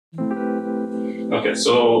Okay,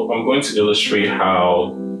 so I'm going to illustrate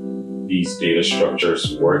how these data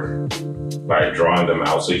structures work by drawing them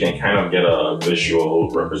out so you can kind of get a visual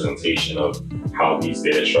representation of how these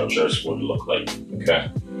data structures would look like,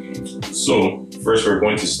 okay? So first we're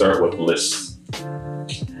going to start with lists.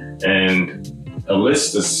 And a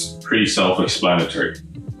list is pretty self-explanatory.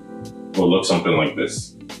 It will look something like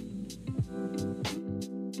this.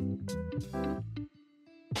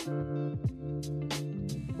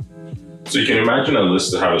 So you can imagine a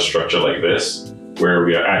list to have a structure like this, where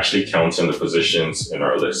we are actually counting the positions in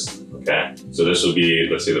our list, okay? So this will be,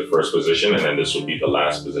 let's say, the first position, and then this will be the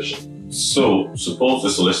last position. So suppose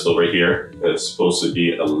this list over here is supposed to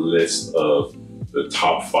be a list of the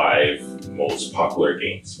top 5 most popular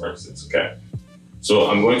games, for instance, okay? So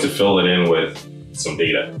I'm going to fill it in with some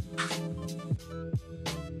data.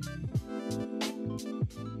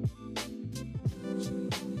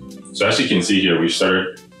 So as you can see here, we've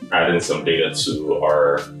started adding some data to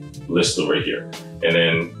our list over here. And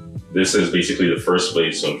then this is basically the first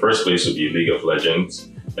place. So in first place would be League of Legends,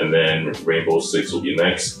 and then Rainbow Six will be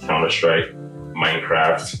next, Counter-Strike,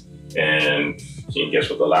 Minecraft, and can you guess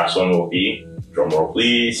what the last one will be? Drumroll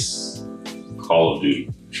please. Call of Duty.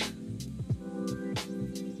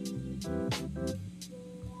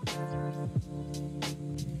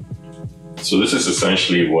 So this is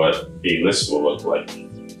essentially what a list will look like.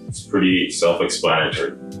 It's pretty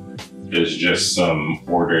self-explanatory. It's just some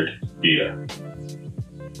ordered data.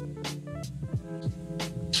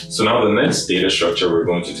 So now the next data structure we're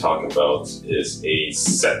going to talk about is a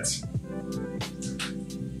set.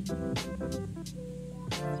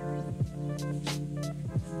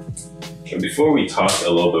 And before we talk a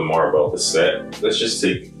little bit more about the set, let's just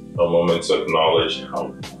take a moment to acknowledge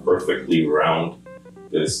how perfectly round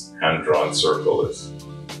this hand-drawn circle is.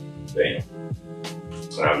 Damn.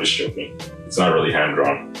 And I'm just joking. It's not really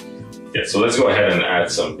hand-drawn. Yeah, so let's go ahead and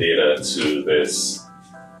add some data to this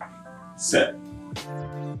set.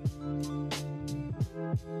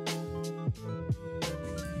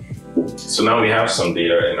 So now we have some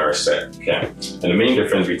data in our set, okay? And the main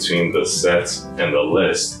difference between the set and the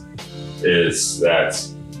list is that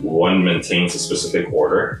one maintains a specific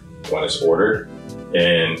order, one is ordered,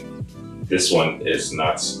 and this one is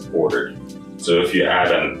not ordered. So if you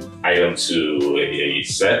add an item to a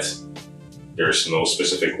set, there's no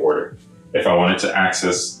specific order. If I wanted to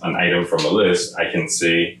access an item from a list, I can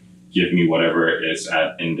say, give me whatever is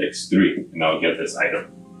at index 3, and I'll get this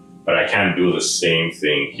item. But I can't do the same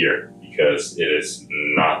thing here because it is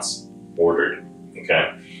not ordered,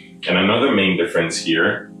 okay? And another main difference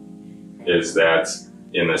here is that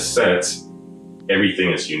in a set,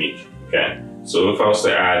 everything is unique, okay? So if I was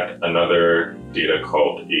to add another data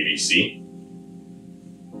called ABC,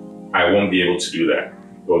 I won't be able to do that.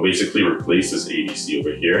 We'll basically replace this ABC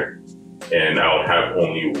over here, and I'll have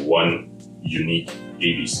only one unique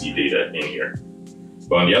ABC data in here.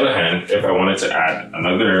 But on the other hand, if I wanted to add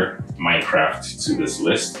another Minecraft to this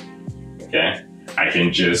list, okay, I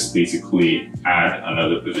can just basically add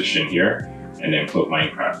another position here and then put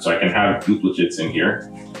Minecraft. So I can have duplicates in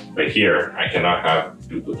here, but here I cannot have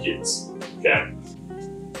duplicates, okay?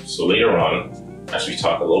 So later on, as we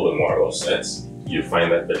talk a little bit more about sets, you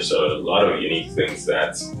find that there's a lot of unique things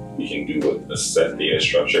that we can do with a set data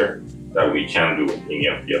structure that we can do with any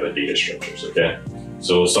of the other data structures, okay?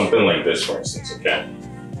 So something like this, for instance, okay?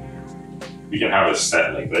 We can have a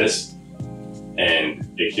set like this, and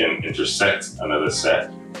it can intersect another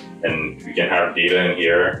set, and we can have data in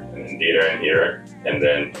here, and then data in here, and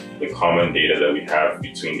then the common data that we have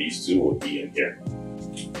between these two will be in here.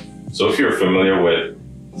 So if you're familiar with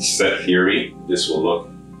set theory, this will look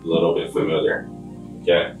a little bit familiar,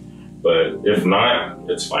 okay? But if not,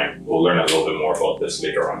 it's fine. We'll learn a little bit more about this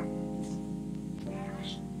later on.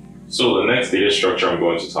 So the next data structure I'm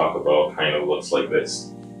going to talk about kind of looks like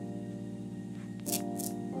this.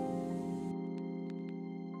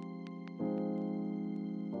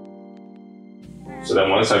 So then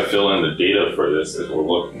once I fill in the data for this, it will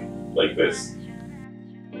look like this.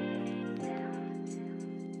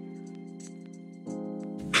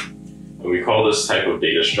 And we call this type of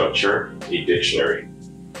data structure a dictionary.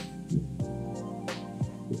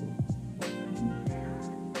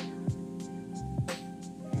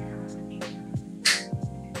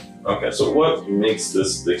 Okay, so what makes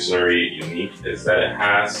this dictionary unique is that it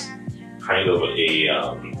has kind of a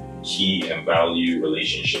key and value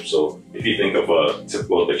relationship. So if you think of a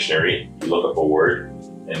typical dictionary, you look up a word,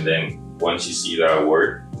 and then once you see that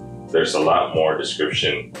word, there's a lot more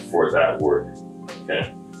description for that word,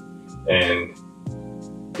 okay? And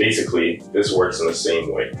basically, this works in the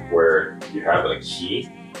same way, where you have a key,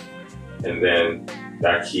 and then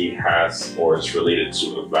that key has or is related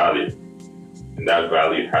to a value, and that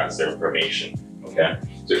value has the information, okay?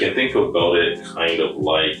 So you can think about it kind of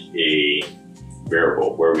like a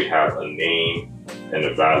variable where we have a name and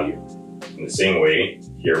a value. In the same way,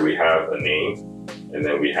 here we have a name, and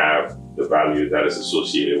then we have the value that is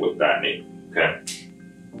associated with that name, okay?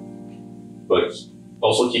 But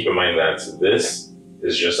also keep in mind that this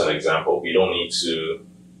is just an example. We don't need to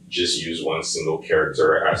just use one single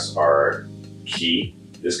character as our key.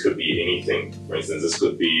 This could be anything. For instance, this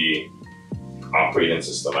could be operating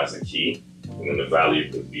system as a key, and then the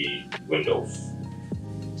value could be Windows.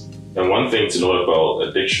 And one thing to note about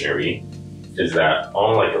a dictionary is that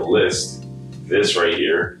unlike a list, this right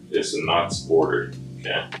here is not ordered,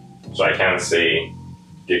 okay? So I can't say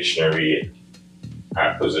dictionary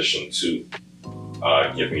at position 2,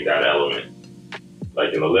 give me that element.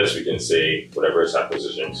 Like in the list, we can say whatever is at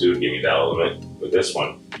position 2, give me that element. With this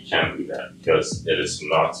one, you can't do that because it is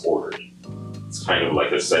not ordered. It's kind of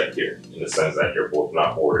like a set here in the sense that you're both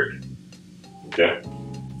not ordered, okay?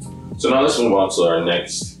 So now let's move on to our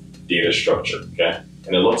next data structure, okay?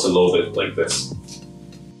 And it looks a little bit like this.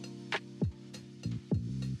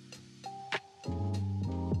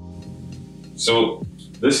 So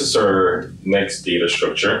this is our next data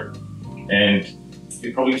structure, and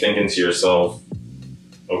you're probably thinking to yourself,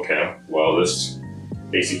 okay, well, this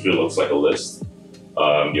basically looks like a list.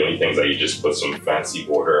 The only thing is that you just put some fancy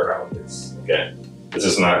border around this, okay? This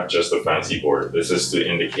is not just a fancy border. This is to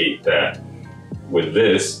indicate that with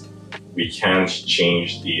this, we can't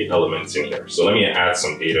change the elements in here. So let me add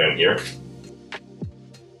some data in here.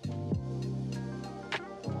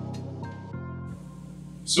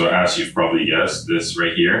 So as you've probably guessed, this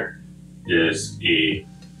right here is a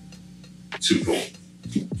tuple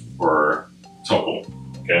or tuple,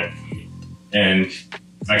 okay? And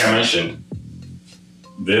like I mentioned,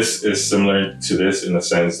 this is similar to this in the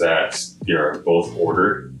sense that they're both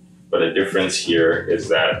ordered, but the difference here is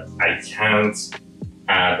that I can't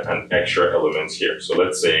add an extra element here. So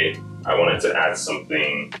let's say I wanted to add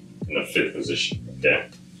something in the 5th position, okay?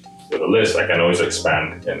 With a list, I can always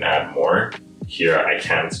expand and add more. Here, I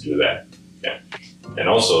can't do that, okay? And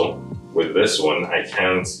also, with this one, I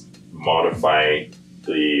can't modify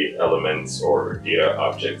the elements or data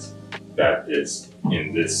object that is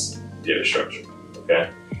in this data structure,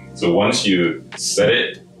 okay? So once you set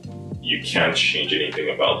it, you can't change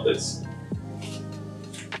anything about this.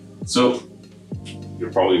 So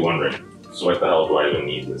you're probably wondering, so what the hell do I even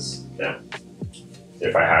need this, okay?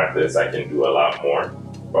 If I have this, I can do a lot more.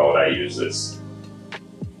 Why would I use this?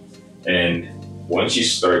 And once you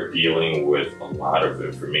start dealing with a lot of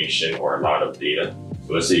information or a lot of data,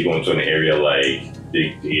 so let's say you go into an area like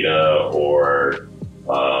big data or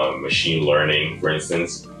machine learning, for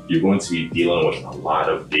instance, you're going to be dealing with a lot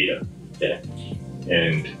of data, okay?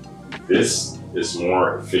 And this is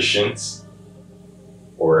more efficient,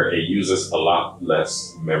 or it uses a lot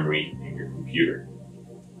less memory in your computer.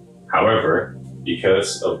 However,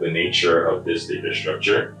 because of the nature of this data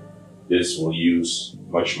structure, this will use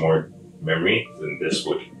much more memory than this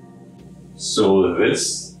would. So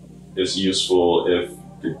this is useful if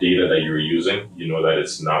the data that you're using, you know that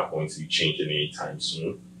it's not going to be changing anytime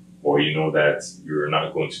soon, or you know that you're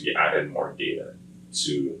not going to be adding more data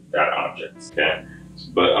to that object, okay?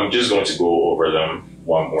 But I'm just going to go over them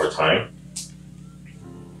one more time.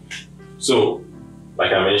 So,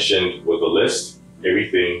 like I mentioned with the list,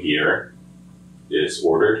 everything here is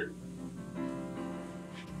ordered.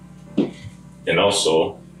 And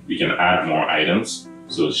also, we can add more items,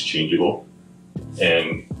 so it's changeable.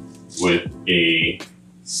 And with a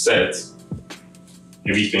set,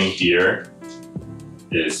 everything here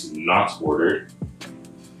is not ordered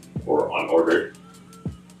or unordered.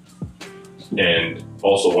 And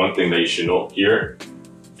also one thing that you should note here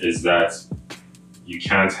is that you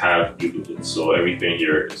can't have duplicates, so everything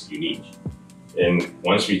here is unique. And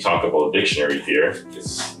once we talk about dictionary here,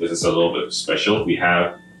 this is a little bit special. We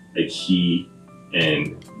have a key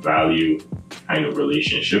and value kind of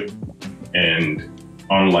relationship. And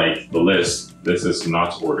unlike the list, this is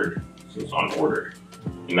not ordered, so it's unordered.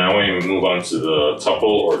 Now when we move on to the tuple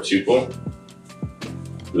or tuple,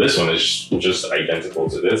 this one is just identical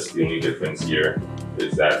to this. The only difference here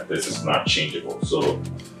is that this is not changeable. So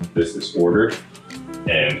this is ordered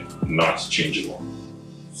and not changeable.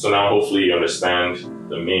 So now hopefully you understand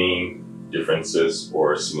the main differences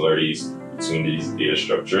or similarities between these data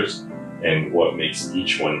structures and what makes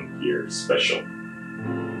each one here special.